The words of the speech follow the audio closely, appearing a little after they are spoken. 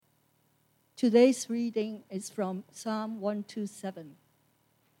Today's reading is from Psalm 127,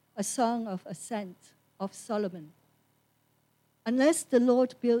 a song of ascent of Solomon. Unless the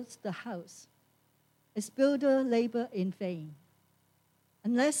Lord builds the house, its builder labor in vain.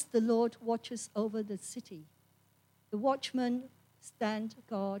 Unless the Lord watches over the city, the watchmen stand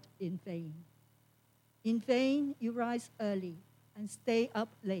guard in vain. In vain you rise early and stay up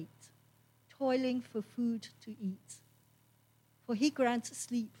late, toiling for food to eat. For he grants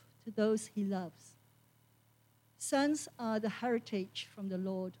sleep to those he loves. Sons are the heritage from the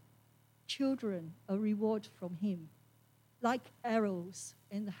Lord, children a reward from him. Like arrows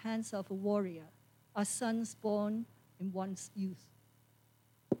in the hands of a warrior are sons born in one's youth.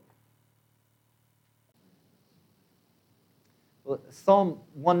 Well, Psalm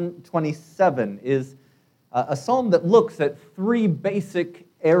 127 is a psalm that looks at three basic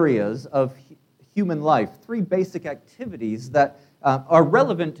areas of human life, three basic activities that are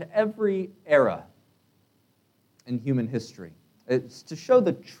relevant to every era in human history. It's to show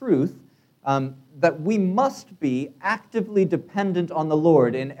the truth that we must be actively dependent on the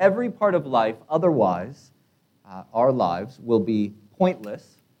Lord in every part of life, otherwise our lives will be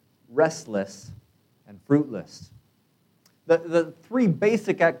pointless, restless, and fruitless. The three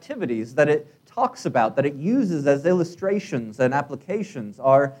basic activities that it talks about, that it uses as illustrations and applications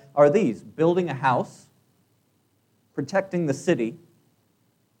are these: building a house, protecting the city,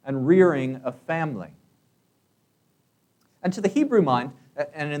 and rearing a family. And to the Hebrew mind,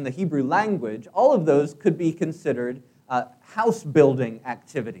 and in the Hebrew language, all of those could be considered house-building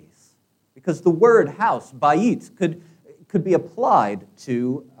activities, because the word house, bayit, could be applied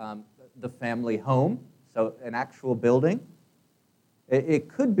to the family home, so an actual building. It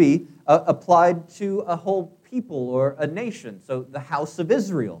could be applied to a whole people or a nation, so the house of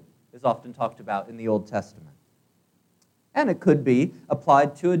Israel is often talked about in the Old Testament. And it could be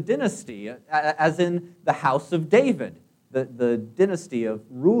applied to a dynasty, as in the house of David, the dynasty of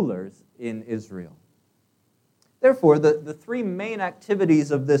rulers in Israel. Therefore, the three main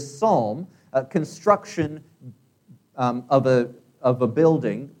activities of this psalm, construction of a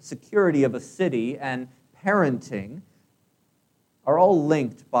building, security of a city, and parenting, are all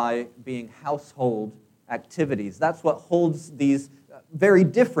linked by being household activities. That's what holds these very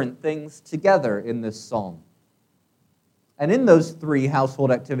different things together in this psalm. And in those three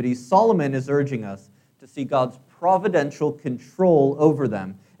household activities, Solomon is urging us to see God's providential control over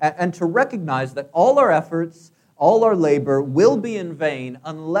them, and to recognize that all our efforts, all our labor will be in vain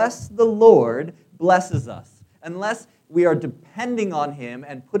unless the Lord blesses us, unless we are depending on him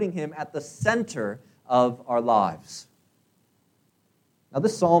and putting him at the center of our lives. Now,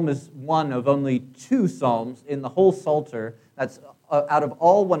 this psalm is one of only 2 psalms in the whole Psalter. That's out of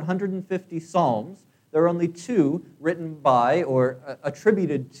all 150 psalms, there are only 2 written by or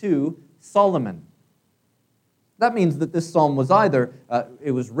attributed to Solomon. That means that this psalm was either,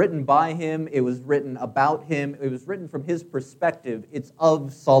 it was written by him, it was written about him, it was written from his perspective. It's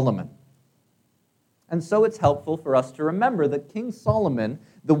of Solomon. And so it's helpful for us to remember that King Solomon,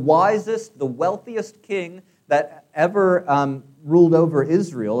 the wisest, the wealthiest king that ever ruled over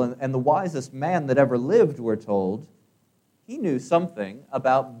Israel, and the wisest man that ever lived, we're told, he knew something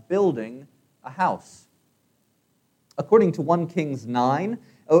about building a house. According to 1 Kings 9,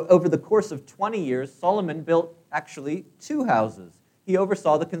 over the course of 20 years, Solomon built actually 2 houses. He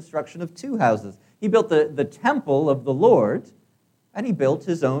oversaw the construction of 2 houses. He built the temple of the Lord, and he built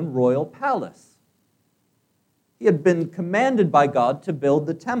his own royal palace. He had been commanded by God to build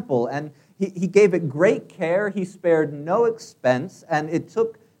the temple, and he gave it great care. He spared no expense, and it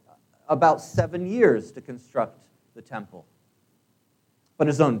took about 7 years to construct the temple. But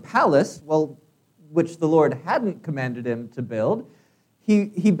his own palace, well, which the Lord hadn't commanded him to build,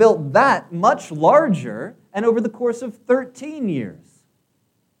 he built that much larger and over the course of 13 years.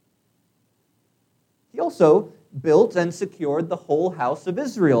 He also built and secured the whole house of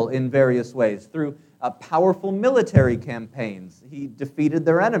Israel in various ways through powerful military campaigns. He defeated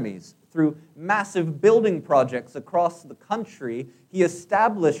their enemies. Through massive building projects across the country, he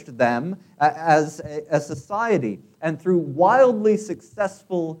established them as a society. And through wildly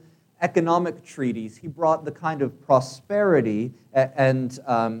successful economic treaties, he brought the kind of prosperity and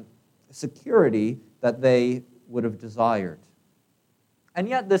security that they would have desired. And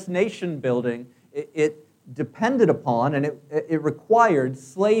yet this nation building, it depended upon and it required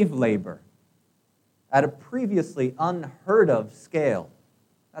slave labor at a previously unheard of scale.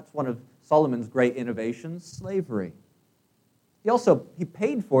 That's one of Solomon's great innovations, slavery. He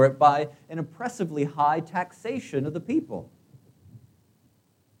paid for it by an oppressively high taxation of the people.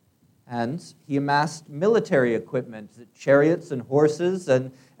 And he amassed military equipment, chariots and horses,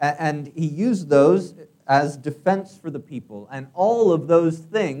 and he used those as defense for the people. And all of those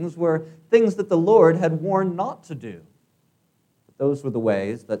things were things that the Lord had warned not to do. But those were the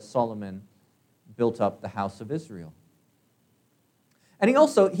ways that Solomon built up the house of Israel. And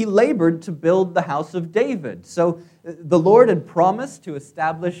he labored to build the house of David. So the Lord had promised to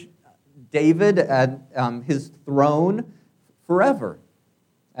establish David and his throne forever.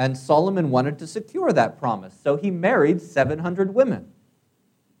 And Solomon wanted to secure that promise. So he married 700 women.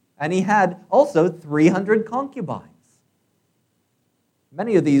 And he had also 300 concubines.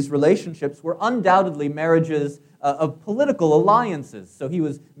 Many of these relationships were undoubtedly marriages of political alliances. So he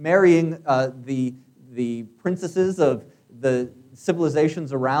was marrying the princesses of the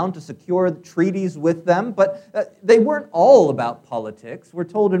civilizations around to secure treaties with them, but they weren't all about politics. We're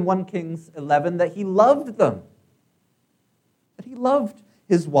told in 1 Kings 11 that he loved them, that he loved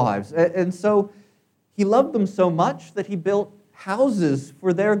his wives. And so he loved them so much that he built houses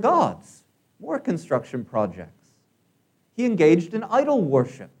for their gods, more construction projects. He engaged in idol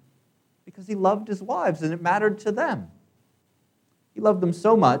worship because he loved his wives and it mattered to them. He loved them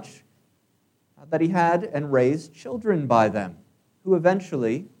so much that he had and raised children by them, who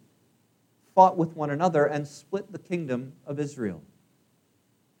eventually fought with one another and split the kingdom of Israel.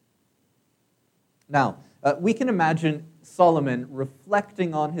 Now, we can imagine Solomon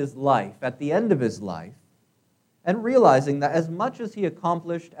reflecting on his life at the end of his life and realizing that as much as he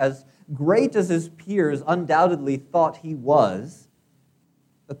accomplished, as great as his peers undoubtedly thought he was,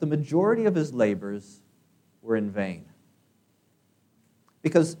 that the majority of his labors were in vain.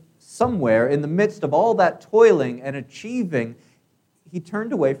 Because somewhere in the midst of all that toiling and achieving, he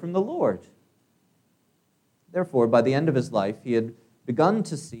turned away from the Lord. Therefore, by the end of his life, he had begun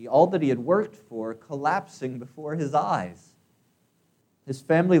to see all that he had worked for collapsing before his eyes. His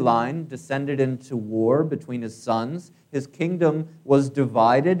family line descended into war between his sons. His kingdom was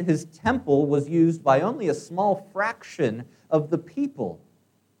divided. His temple was used by only a small fraction of the people.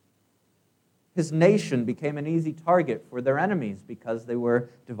 His nation became an easy target for their enemies because they were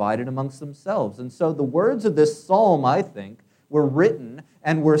divided amongst themselves. And so the words of this psalm, I think, were written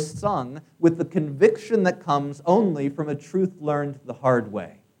and were sung with the conviction that comes only from a truth learned the hard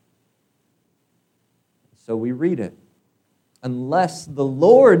way. So we read it. Unless the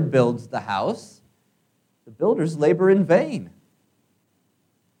Lord builds the house, the builders labor in vain.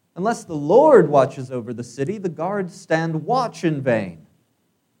 Unless the Lord watches over the city, the guards stand watch in vain.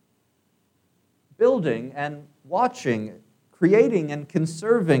 Building and watching, creating and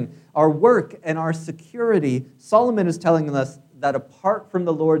conserving our work and our security, Solomon is telling us that apart from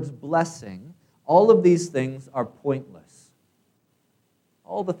the Lord's blessing, all of these things are pointless.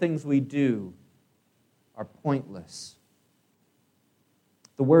 All the things we do are pointless.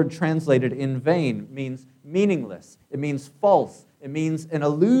 The word translated in vain means meaningless. It means false. It means an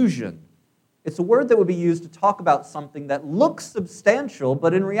illusion. It's a word that would be used to talk about something that looks substantial,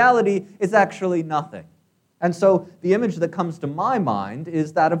 but in reality is actually nothing. And so the image that comes to my mind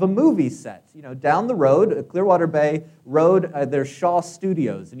is that of a movie set. You know, down the road, Clearwater Bay Road, there's Shaw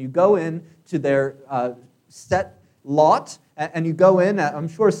Studios, and you go in to their set lot, and you go in. I'm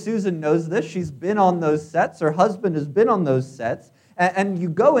sure Susan knows this. She's been on those sets. Her husband has been on those sets. And you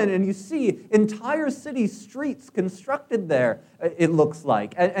go in and you see entire city streets constructed there, it looks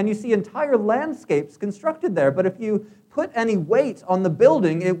like. And you see entire landscapes constructed there. But if you put any weight on the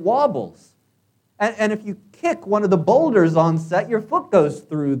building, it wobbles. And if you kick one of the boulders on set, your foot goes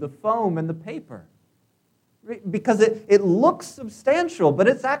through the foam and the paper. Because it looks substantial, but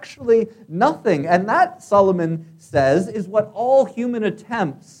it's actually nothing. And that, Solomon says, is what all human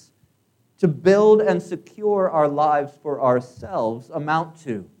attempts to build and secure our lives for ourselves amount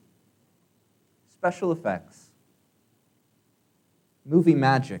to. Special effects. Movie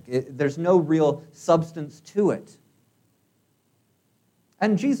magic. There's no real substance to it.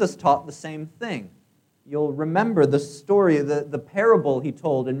 And Jesus taught the same thing. You'll remember the story, the parable he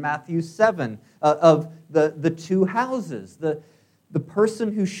told in Matthew 7 of the two houses. The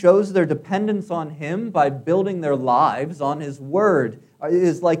person who shows their dependence on him by building their lives on his word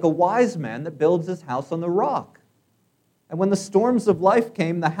is like a wise man that builds his house on the rock. And when the storms of life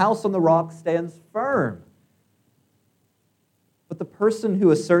came, the house on the rock stands firm. But the person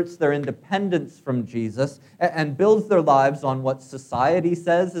who asserts their independence from Jesus and builds their lives on what society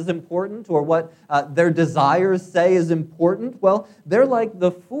says is important or what their desires say is important, well, they're like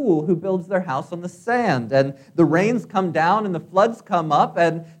the fool who builds their house on the sand. And the rains come down and the floods come up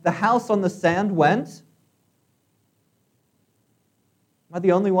and the house on the sand went. Am I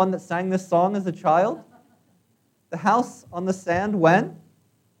the only one that sang this song as a child? The house on the sand went.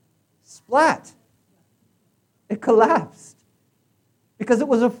 Splat. It collapsed because it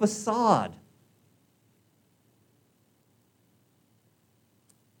was a facade.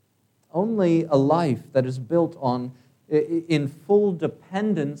 Only a life that is built in full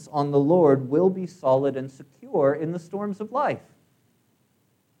dependence on the Lord will be solid and secure in the storms of life.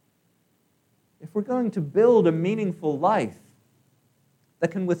 If we're going to build a meaningful life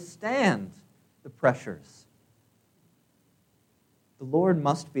that can withstand the pressures, the Lord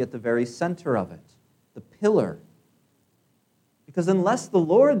must be at the very center of it, the pillar. Because unless the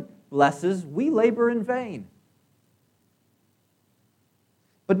Lord blesses, we labor in vain.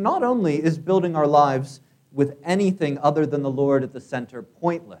 But not only is building our lives with anything other than the Lord at the center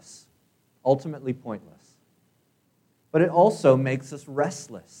pointless, ultimately pointless, but it also makes us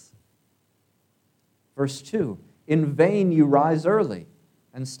restless. Verse 2, in vain you rise early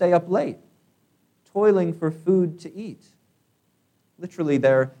and stay up late, toiling for food to eat. Literally,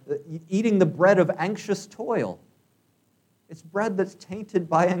 they're eating the bread of anxious toil. It's bread that's tainted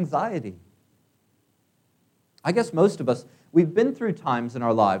by anxiety. I guess most of us, we've been through times in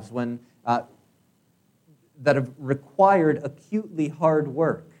our lives when that have required acutely hard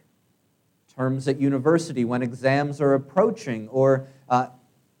work. Terms at university when exams are approaching, or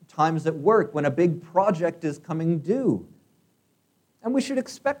times at work when a big project is coming due. And we should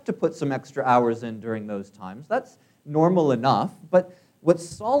expect to put some extra hours in during those times. That's normal enough. But what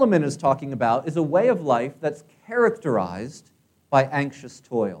Solomon is talking about is a way of life that's characterized by anxious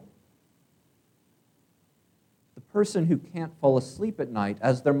toil. The person who can't fall asleep at night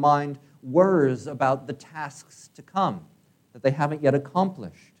as their mind whirs about the tasks to come that they haven't yet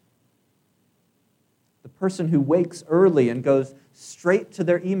accomplished. The person who wakes early and goes straight to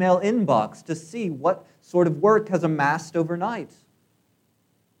their email inbox to see what sort of work has amassed overnight.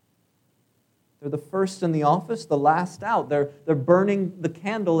 They're the first in the office, the last out. They're burning the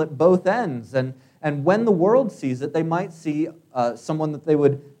candle at both ends. And when the world sees it, they might see someone that they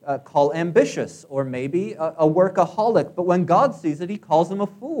would call ambitious, or maybe a workaholic. But when God sees it, he calls them a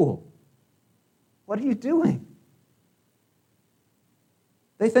fool. What are you doing?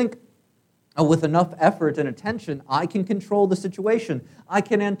 They think, oh, with enough effort and attention, I can control the situation. I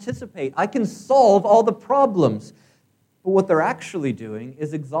can anticipate. I can solve all the problems. But what they're actually doing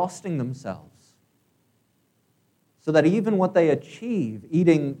is exhausting themselves. So that even what they achieve,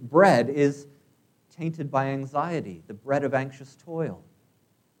 eating bread, is tainted by anxiety, the bread of anxious toil.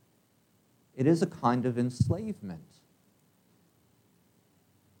 It is a kind of enslavement.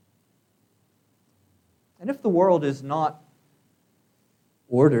 And if the world is not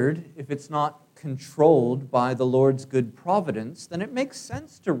ordered, if it's not controlled by the Lord's good providence, then it makes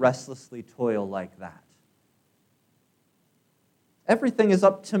sense to restlessly toil like that. Everything is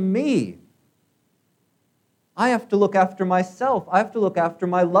up to me. I have to look after myself. I have to look after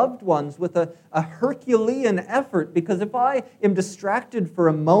my loved ones with a Herculean effort, because if I am distracted for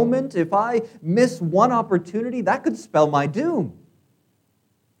a moment, if I miss one opportunity, that could spell my doom.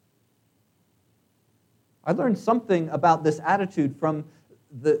 I learned something about this attitude from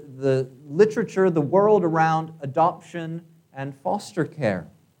the literature, the world around adoption and foster care.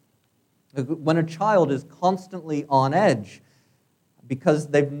 When a child is constantly on edge because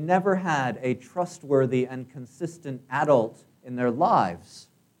they've never had a trustworthy and consistent adult in their lives,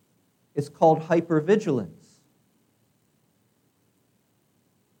 it's called hypervigilance.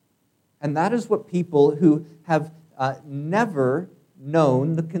 And that is what people who have never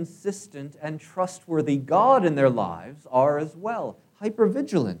known the consistent and trustworthy God in their lives are as well.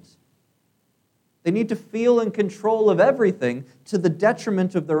 Hypervigilant. They need to feel in control of everything to the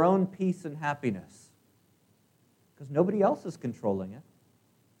detriment of their own peace and happiness, because nobody else is controlling it.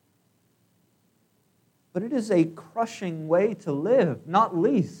 But it is a crushing way to live, not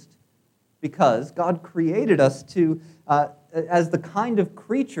least because God created us to as the kind of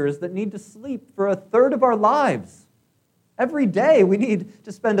creatures that need to sleep for a third of our lives. Every day we need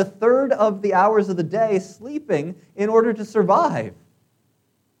to spend a third of the hours of the day sleeping in order to survive.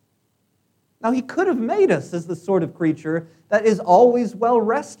 Now, he could have made us as the sort of creature that is always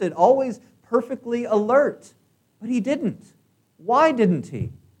well-rested, always perfectly alert, but he didn't. Why didn't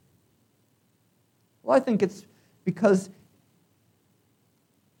he? Well, I think it's because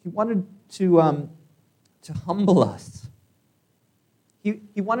he wanted to humble us.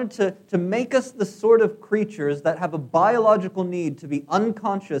 He wanted to make us the sort of creatures that have a biological need to be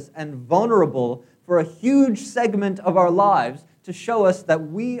unconscious and vulnerable for a huge segment of our lives, to show us that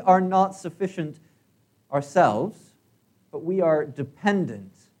we are not sufficient ourselves, but we are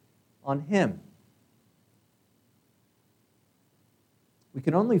dependent on him. We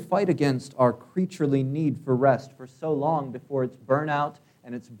can only fight against our creaturely need for rest for so long before it's burnout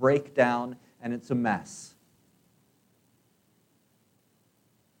and it's breakdown, and it's a mess.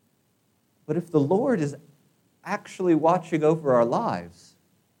 But if the Lord is actually watching over our lives,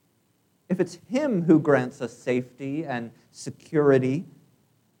 if it's Him who grants us safety and security,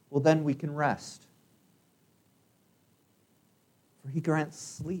 well, then we can rest. For He grants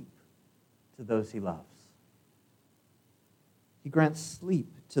sleep to those He loves. He grants sleep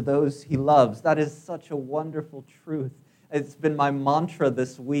to those He loves. That is such a wonderful truth. It's been my mantra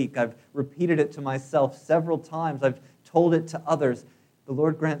this week. I've repeated it to myself several times. I've told it to others. The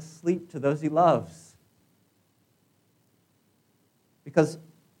Lord grants sleep to those He loves. Because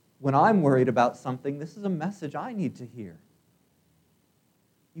when I'm worried about something, this is a message I need to hear.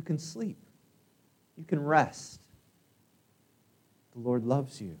 You can sleep. You can rest. The Lord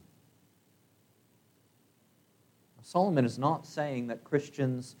loves you. Solomon is not saying that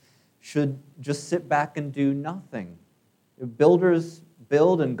Christians should just sit back and do nothing. If builders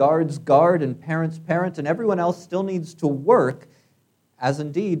build and guards guard and parents parent and everyone else still needs to work, as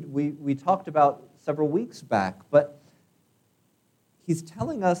indeed we talked about several weeks back, but he's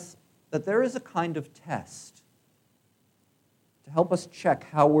telling us that there is a kind of test to help us check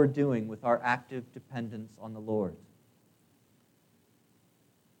how we're doing with our active dependence on the Lord.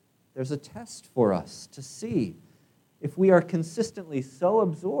 There's a test for us to see if we are consistently so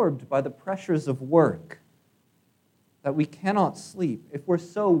absorbed by the pressures of work that we cannot sleep, if we're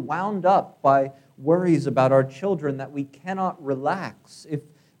so wound up by worries about our children that we cannot relax, if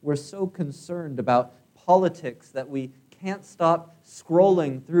we're so concerned about politics that we can't stop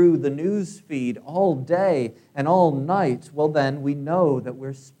scrolling through the news feed all day and all night, well then we know that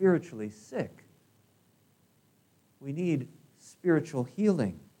we're spiritually sick. We need spiritual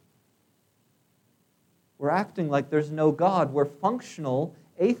healing. We're acting like there's no God. We're functional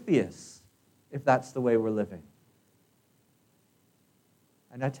atheists, if that's the way we're living.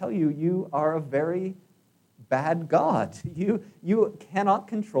 And I tell you, you are a very bad God. You cannot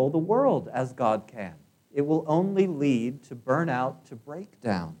control the world as God can. It will only lead to burnout, to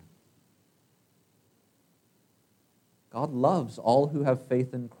breakdown. God loves all who have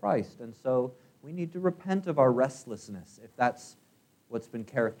faith in Christ, and so we need to repent of our restlessness, if that's what's been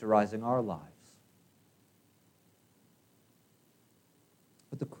characterizing our lives.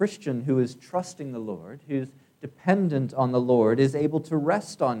 But the Christian who is trusting the Lord, who's dependent on the Lord, is able to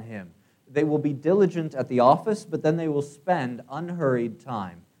rest on Him. They will be diligent at the office, but then they will spend unhurried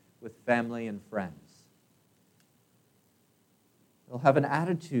time with family and friends. They'll have an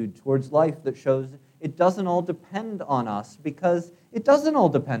attitude towards life that shows it doesn't all depend on us, because it doesn't all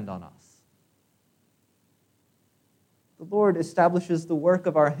depend on us. The Lord establishes the work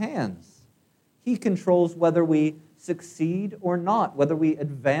of our hands. He controls whether we succeed or not, whether we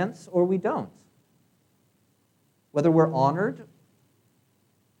advance or we don't, whether we're honored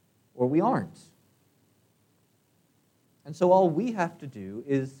or we aren't. And so all we have to do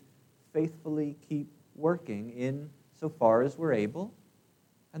is faithfully keep working in so far as we're able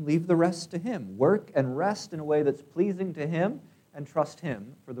and leave the rest to Him. Work and rest in a way that's pleasing to Him and trust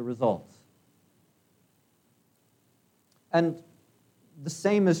Him for the results. And the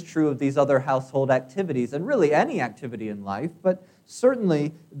same is true of these other household activities, and really any activity in life, but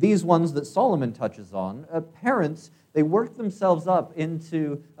certainly these ones that Solomon touches on. Parents, they work themselves up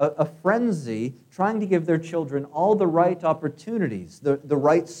into a frenzy trying to give their children all the right opportunities, the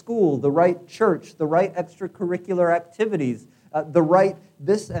right school, the right church, the right extracurricular activities, the right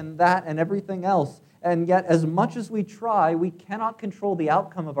this and that and everything else. And yet, as much as we try, we cannot control the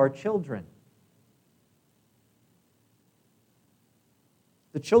outcome of our children.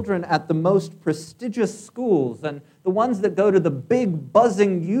 The children at the most prestigious schools and the ones that go to the big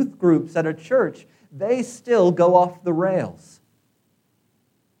buzzing youth groups at a church, they still go off the rails.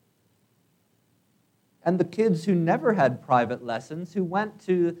 And the kids who never had private lessons, who went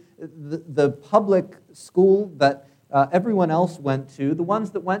to the public school that everyone else went to, the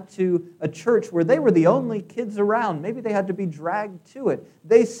ones that went to a church where they were the only kids around, maybe they had to be dragged to it,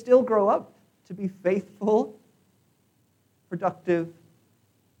 they still grow up to be faithful, productive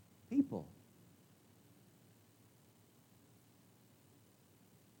people.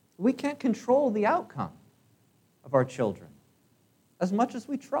 We can't control the outcome of our children as much as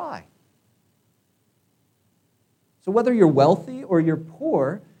we try. So whether you're wealthy or you're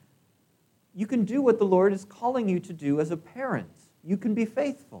poor, you can do what the Lord is calling you to do as a parent. You can be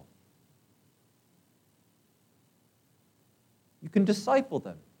faithful. You can disciple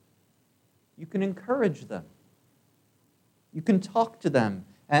them. You can encourage them. You can talk to them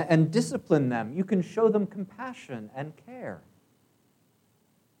and discipline them. You can show them compassion and care.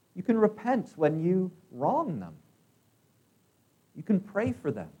 You can repent when you wrong them. You can pray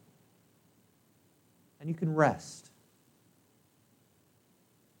for them. And you can rest.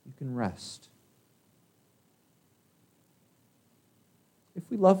 You can rest. If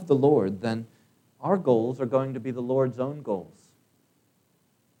we love the Lord, then our goals are going to be the Lord's own goals.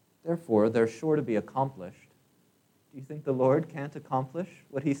 Therefore, they're sure to be accomplished. Do you think the Lord can't accomplish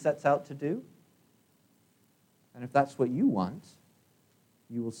what he sets out to do? And if that's what you want,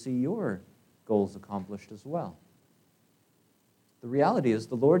 you will see your goals accomplished as well. The reality is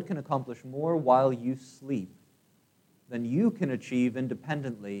the Lord can accomplish more while you sleep than you can achieve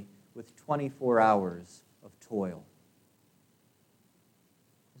independently with 24 hours of toil.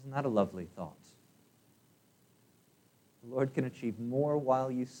 Isn't that a lovely thought? The Lord can achieve more while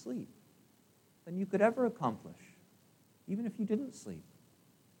you sleep than you could ever accomplish, even if you didn't sleep.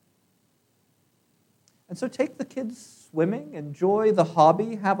 And so take the kids swimming, enjoy the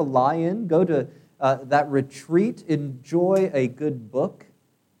hobby, have a lie-in, go to that retreat, enjoy a good book,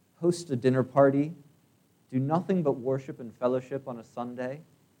 host a dinner party, do nothing but worship and fellowship on a Sunday.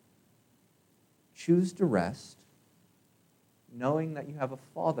 Choose to rest, knowing that you have a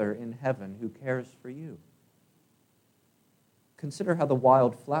Father in heaven who cares for you. Consider how the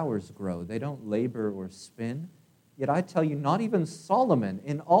wild flowers grow. They don't labor or spin. Yet I tell you, not even Solomon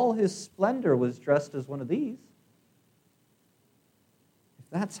in all his splendor was dressed as one of these.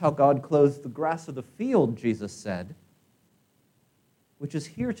 If that's how God clothes the grass of the field, Jesus said, which is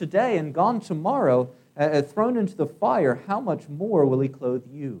here today and gone tomorrow, thrown into the fire, how much more will he clothe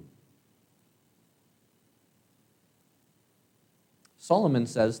you? Solomon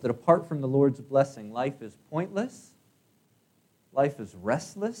says that apart from the Lord's blessing, life is pointless, life is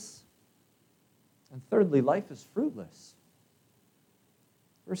restless, and thirdly, life is fruitless.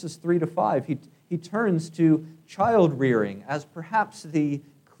 Verses 3 to 5, he turns to child rearing as perhaps the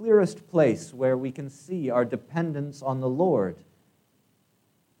clearest place where we can see our dependence on the Lord.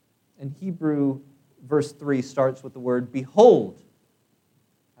 In Hebrew, verse 3 starts with the word behold,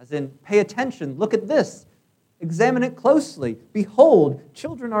 as in pay attention, look at this, examine it closely. Behold,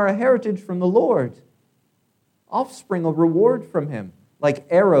 children are a heritage from the Lord, offspring a reward from him. Like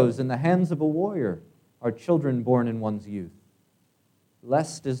arrows in the hands of a warrior are children born in one's youth.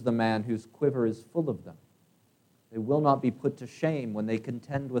 Blessed is the man whose quiver is full of them. They will not be put to shame when they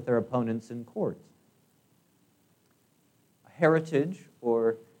contend with their opponents in court. A heritage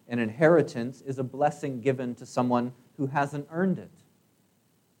or an inheritance is a blessing given to someone who hasn't earned it.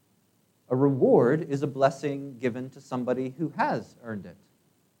 A reward is a blessing given to somebody who has earned it.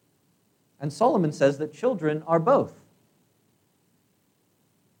 And Solomon says that children are both.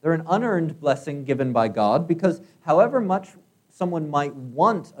 They're an unearned blessing given by God because however much someone might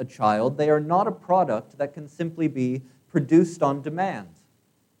want a child, they are not a product that can simply be produced on demand.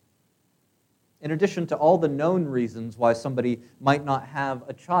 In addition to all the known reasons why somebody might not have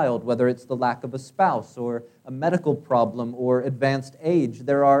a child, whether it's the lack of a spouse or a medical problem or advanced age,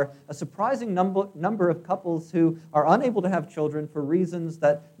 there are a surprising number of couples who are unable to have children for reasons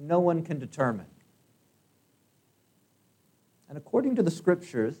that no one can determine. And according to the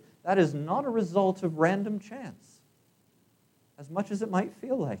Scriptures, that is not a result of random chance, as much as it might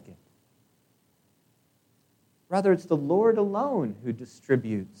feel like it. Rather, it's the Lord alone who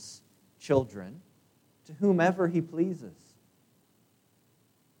distributes children to whomever he pleases.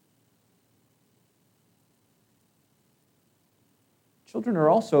 Children are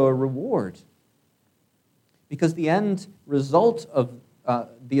also a reward because the end result of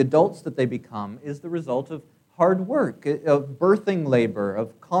the adults that they become is the result of hard work, of birthing labor,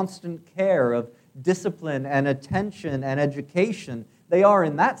 of constant care, of discipline and attention and education. They are,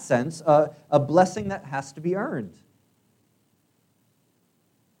 in that sense, a blessing that has to be earned.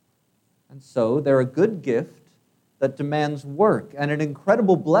 And so they're a good gift that demands work and an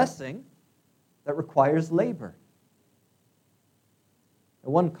incredible blessing that requires labor.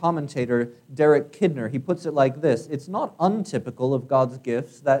 One commentator, Derek Kidner, he puts it like this: it's not untypical of God's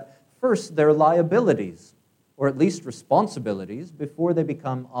gifts that first they're liabilities, or at least responsibilities, before they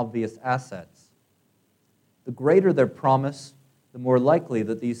become obvious assets. The greater their promise, the more likely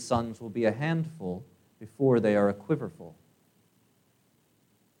that these sons will be a handful before they are a quiverful.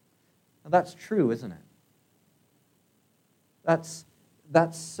 Now that's true, isn't it? That's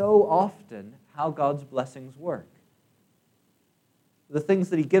so often how God's blessings work. The things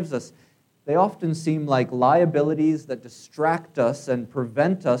that he gives us, they often seem like liabilities that distract us and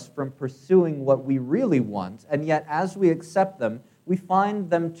prevent us from pursuing what we really want, and yet as we accept them, we find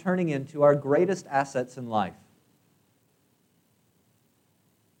them turning into our greatest assets in life.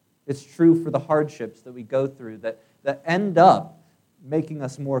 It's true for the hardships that we go through that end up making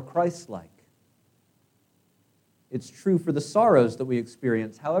us more Christ-like. It's true for the sorrows that we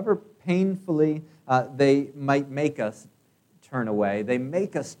experience. However painfully they might make us turn away, they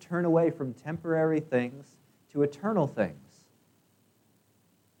make us turn away from temporary things to eternal things.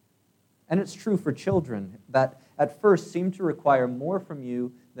 And it's true for children that at first seem to require more from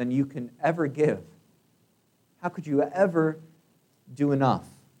you than you can ever give. How could you ever do enough?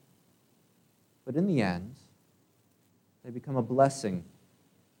 But in the end, they become a blessing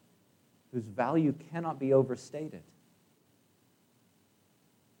whose value cannot be overstated.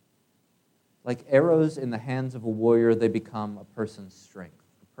 Like arrows in the hands of a warrior, they become a person's strength,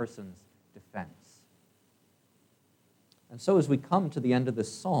 a person's defense. And so as we come to the end of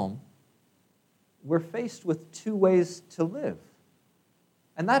this psalm, we're faced with two ways to live.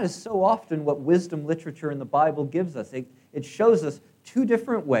 And that is so often what wisdom literature in the Bible gives us. It shows us two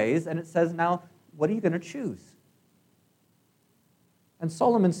different ways, and it says, now, what are you going to choose? And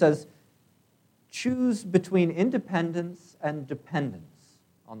Solomon says, choose between independence and dependence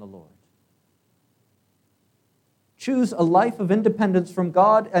on the Lord. Choose a life of independence from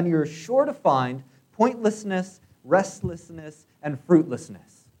God, and you're sure to find pointlessness, restlessness, and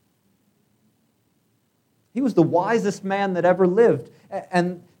fruitlessness. He was the wisest man that ever lived,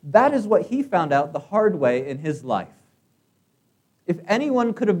 and that is what he found out the hard way in his life. If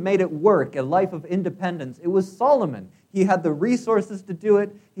anyone could have made it work, a life of independence, it was Solomon. He had the resources to do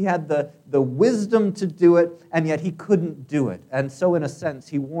it, he had the wisdom to do it, and yet he couldn't do it. And so in a sense,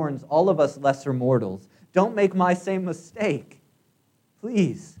 he warns all of us lesser mortals, don't make my same mistake,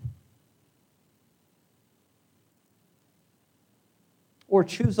 please. Or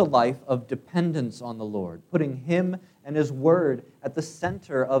choose a life of dependence on the Lord, putting Him and His Word at the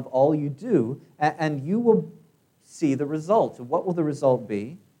center of all you do, and you will see the result. And what will the result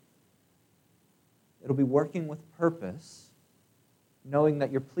be? It'll be working with purpose, knowing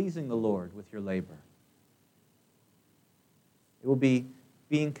that you're pleasing the Lord with your labor. It will be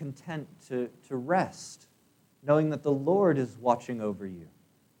being content to rest, knowing that the Lord is watching over you.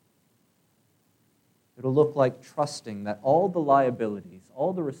 It'll look like trusting that all the liabilities,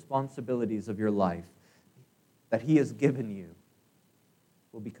 all the responsibilities of your life that He has given you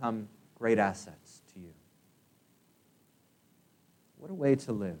will become great assets to you. What a way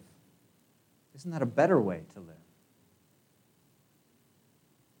to live. Isn't that a better way to live?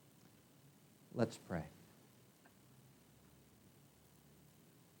 Let's pray.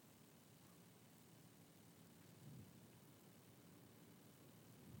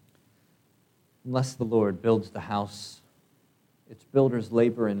 Unless the Lord builds the house, its builders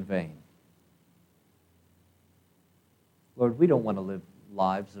labor in vain. Lord, we don't want to live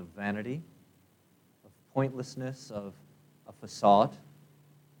lives of vanity, of pointlessness, of a facade.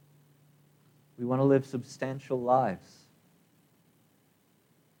 We want to live substantial lives.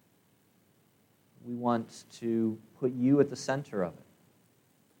 We want to put you at the center of it.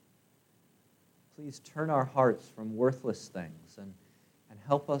 Please turn our hearts from worthless things and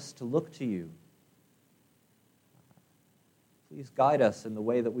help us to look to you. Please guide us in the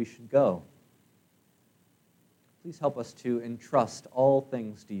way that we should go. Please help us to entrust all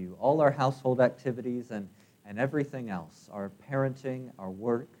things to you, all our household activities and everything else, our parenting, our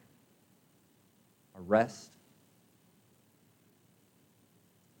work, our rest.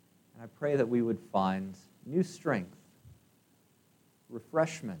 And I pray that we would find new strength,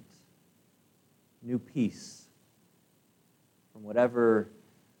 refreshment, new peace from whatever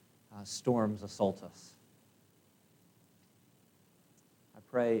storms assault us. I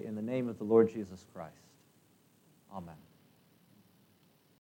pray in the name of the Lord Jesus Christ. Amen.